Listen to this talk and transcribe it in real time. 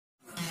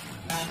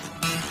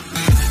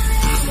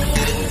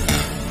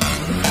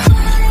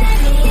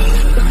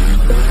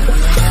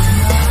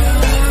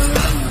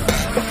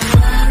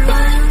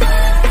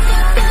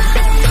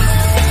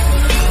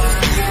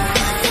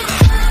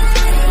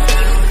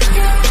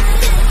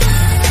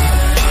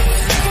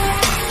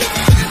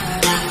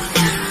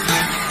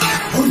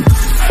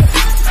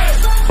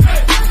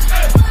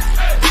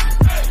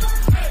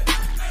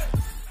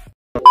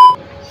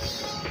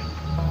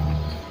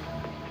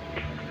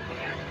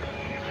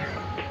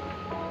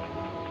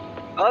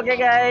Oke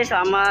guys,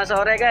 selamat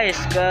sore guys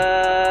ke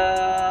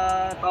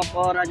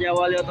toko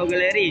Rajawali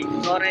AutoGallery.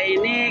 Sore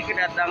ini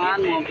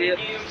kedatangan mobil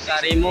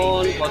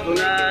Karimun,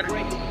 Fortuner.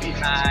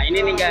 Nah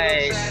ini nih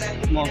guys,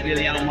 mobil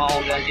yang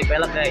mau ganti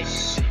pelek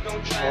guys,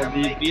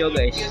 mobil Brio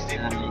guys.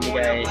 Nah ini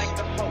guys,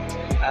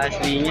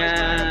 aslinya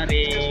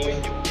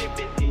ring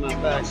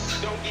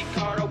 15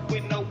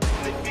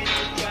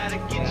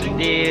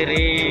 di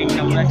ring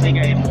 16 nih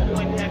guys, model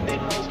Shinjuku.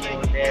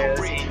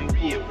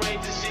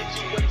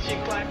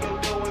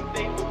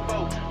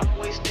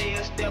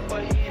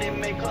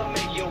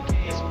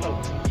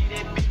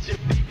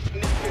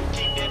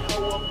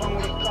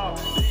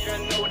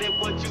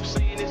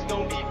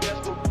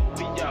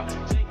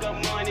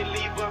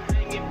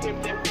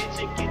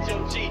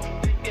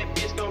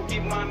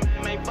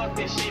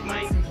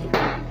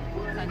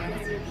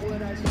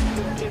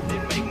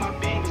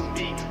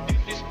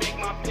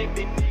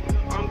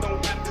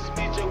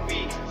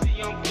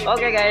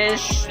 Oke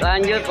guys,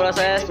 lanjut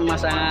proses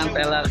pemasangan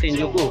velg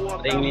Shinjuku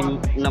ring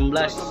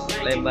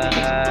 16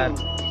 lebar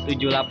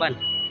 78.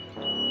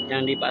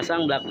 Yang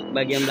dipasang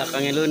bagian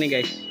belakangnya dulu nih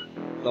guys,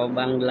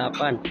 lubang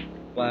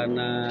 8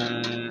 warna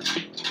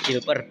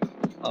silver,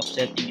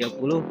 offset 30,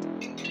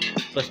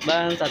 plus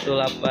ban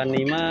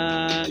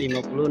 185 50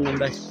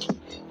 16.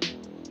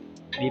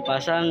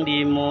 Dipasang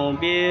di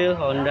mobil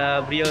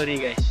Honda Brio nih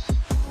guys.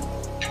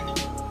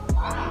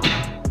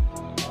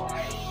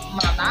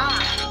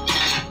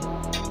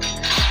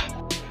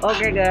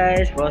 Oke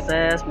guys,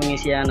 proses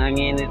pengisian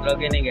angin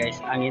nitrogen nih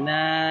guys.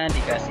 Anginnya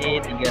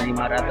dikasih 35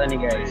 rata nih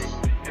guys.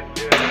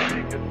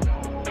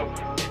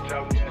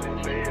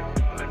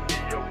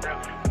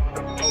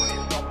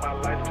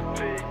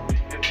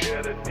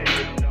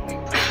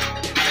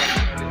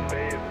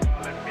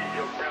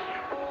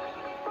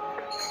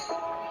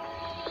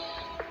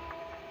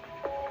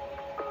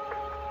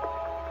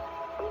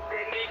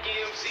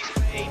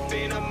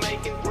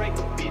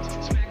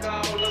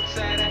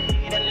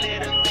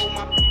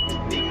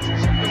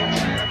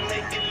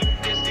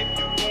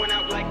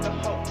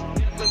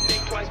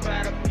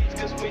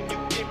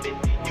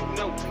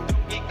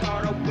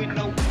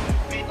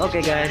 Oke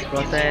guys,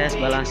 proses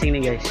balancing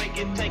nih guys.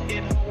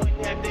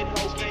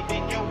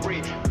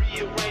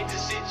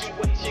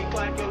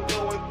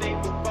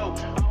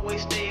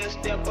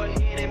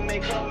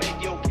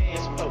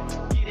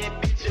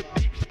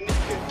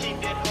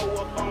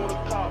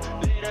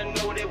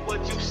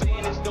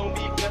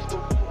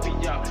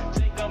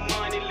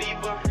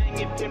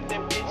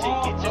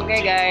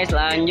 Oke guys,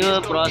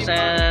 lanjut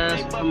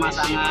proses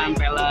pemasangan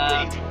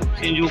velg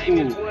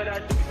Shinjuku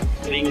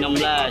ring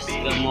 16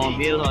 ke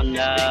mobil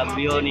Honda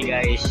Brio nih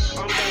guys.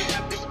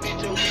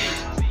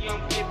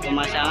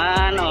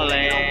 Pemasangan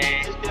oleh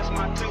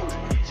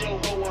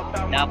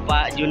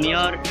Bapak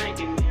Junior.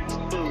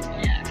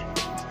 Ya.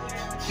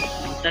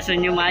 Kita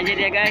senyum aja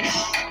dia guys.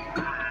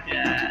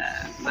 Ya,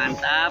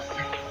 mantap.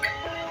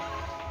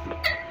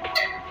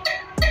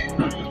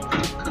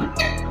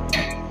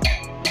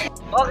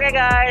 Oke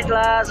guys,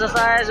 setelah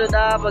selesai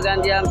sudah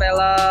pergantian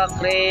velg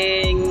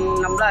ring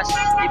 16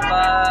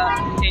 tipe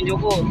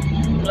Shinjuku.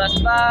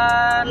 Plus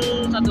ban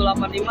 185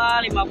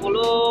 50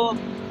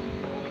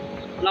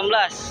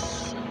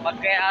 16.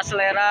 Pakai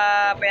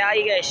Accelera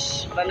PHI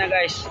guys, bannya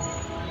guys.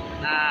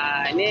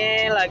 Nah,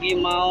 ini lagi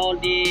mau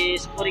di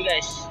Spooring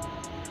guys.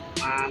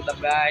 Mantap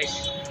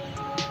guys.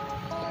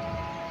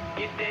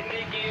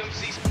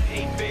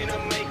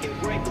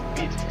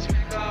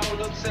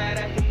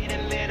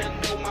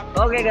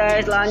 Oke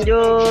guys,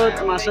 lanjut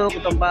masuk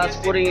ke tempat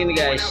Spooring ini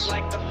guys.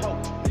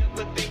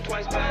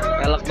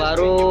 Velg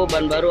baru,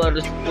 ban baru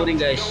harus Spooring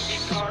guys,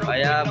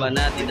 supaya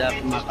bannya tidak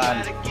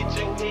kemakan.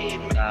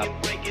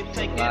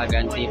 Setelah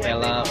ganti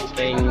velg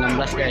ring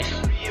 16 guys.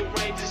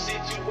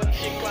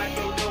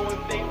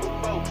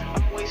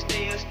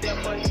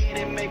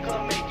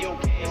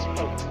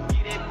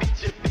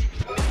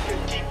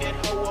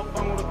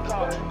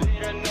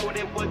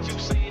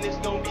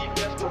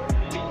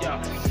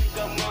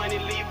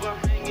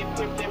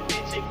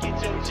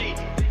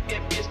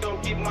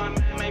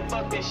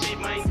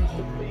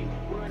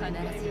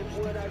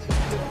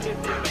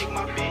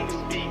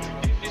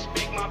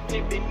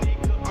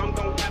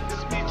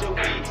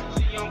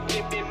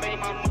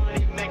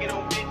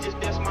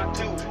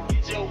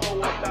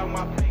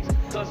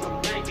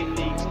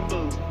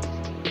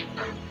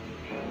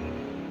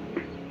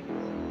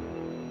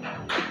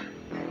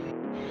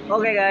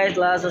 Oke guys,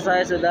 setelah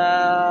selesai sudah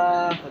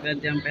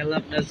pergantian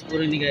velg dan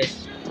Spooring nih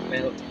guys.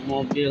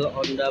 Mobil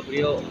Honda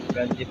Brio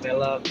ganti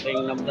velg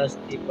ring 16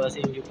 tipe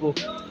Shinjuku.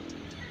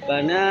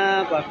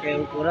 Bannya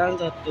pakai ukuran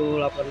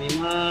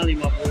 185 50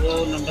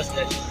 16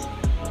 guys.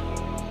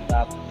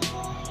 Mantap.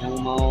 Yang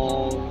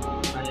mau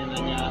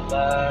nanya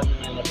ban,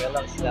 nanya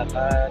velg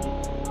silakan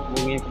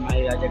hubungi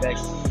pemain aja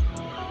guys.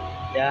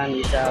 Dan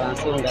bisa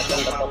langsung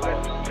datang ke toko.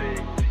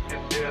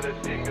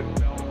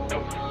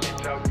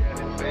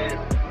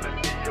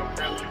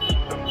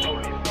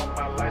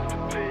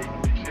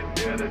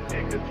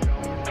 Nigga.